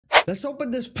Let's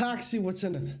open this pack, see what's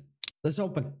in it. Let's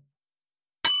open.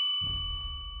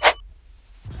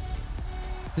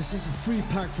 This is a free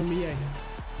pack from EA.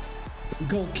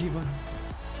 Goalkeeper.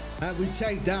 And we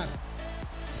take that.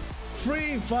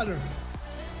 Free fodder.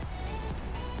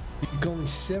 You're going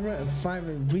 0-5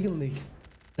 in Real League.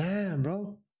 Damn,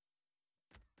 bro.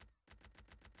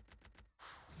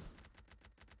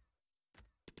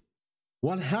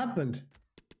 What happened?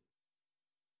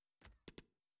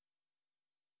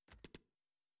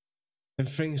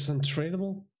 Everything is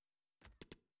untradeable.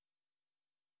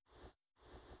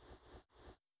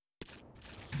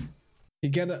 You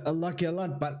get unlucky a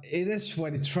lot, but it is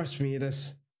what it. Trust me, it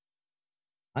is.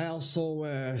 I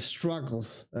also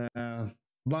struggles,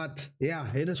 but yeah,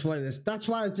 it is what it is. That's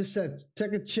why I just said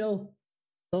take a chill,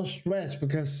 don't stress,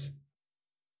 because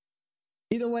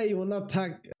either way you will not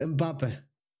pack Mbappe.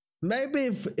 Maybe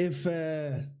if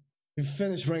you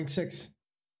finish rank 6,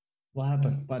 what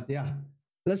happened? But yeah,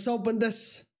 let's open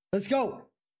this. Let's go.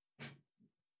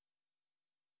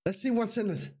 Let's see what's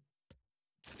in it.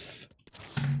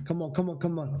 Come on, come on,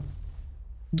 come on.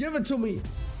 Give it to me.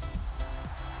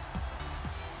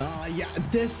 Yeah,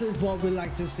 this is what we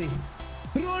like to see.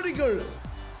 Rudiger.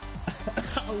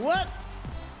 What?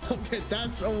 Okay,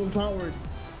 that's overpowered.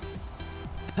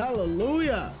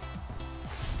 Hallelujah.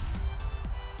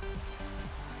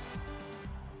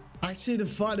 Actually, the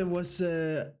fun was,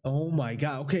 oh my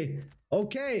God. Okay,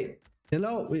 okay. You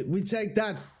know, we take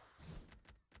that.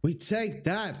 We take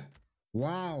that.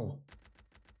 Wow.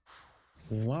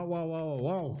 Wow, wow, wow, wow,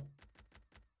 wow.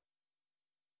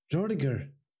 Rudiger.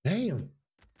 Damn.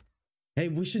 Hey,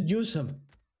 we should use him.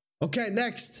 Okay,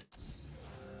 next.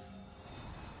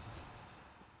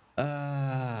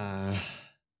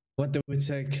 What do we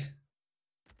take?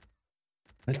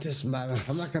 It doesn't matter.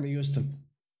 I'm not gonna use them.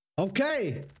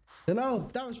 Okay. You know,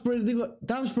 that was pretty good.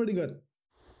 That was pretty good.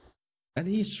 And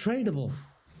he's tradable.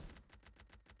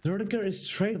 Rudiger is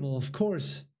tradable, of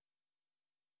course.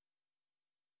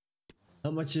 How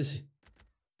much is he?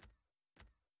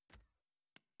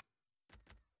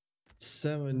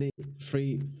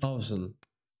 73,000.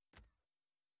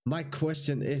 My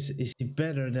question is he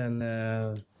better than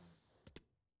our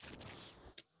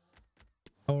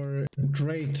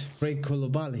great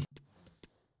Koulibaly?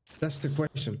 That's the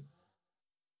question.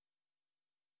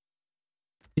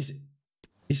 Is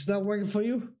that working for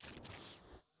you?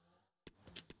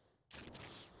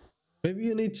 Maybe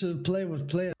you need to play with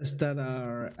players that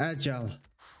are agile.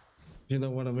 You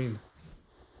know what I mean?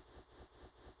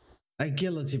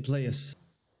 Agility players.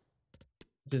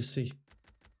 Just see.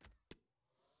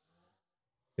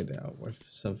 Get out worth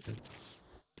something.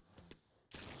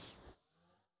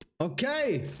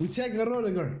 Okay, we take a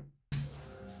Rudiger.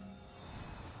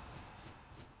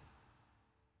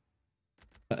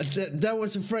 That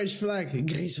was a French flag.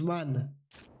 Griezmann.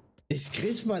 Is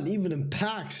Griezmann even in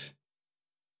packs?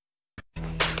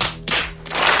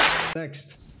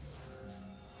 Next.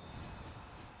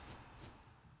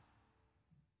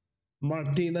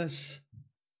 Martinez.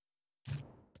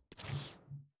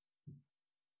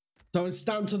 So it's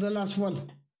down to the last one.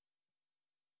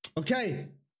 Okay.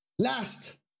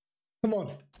 Last. Come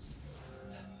on.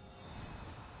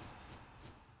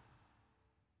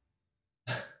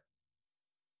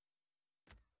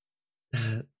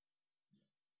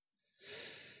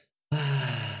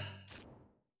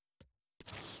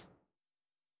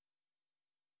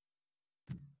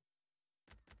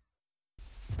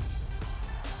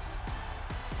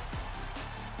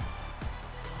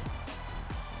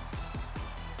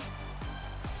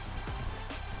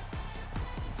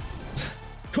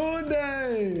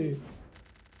 Kunde!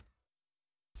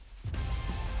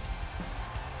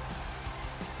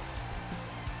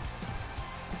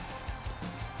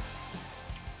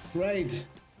 Great.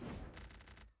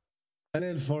 An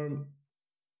inform.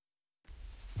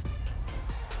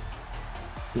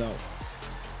 No.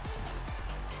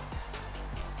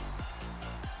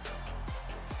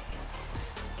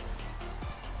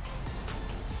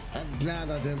 I'm glad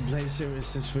I didn't play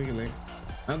series this weekend.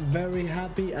 I'm very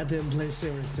happy I didn't play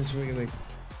series this weekend.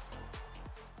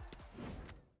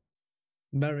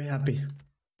 Very happy.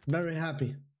 Very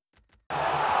happy.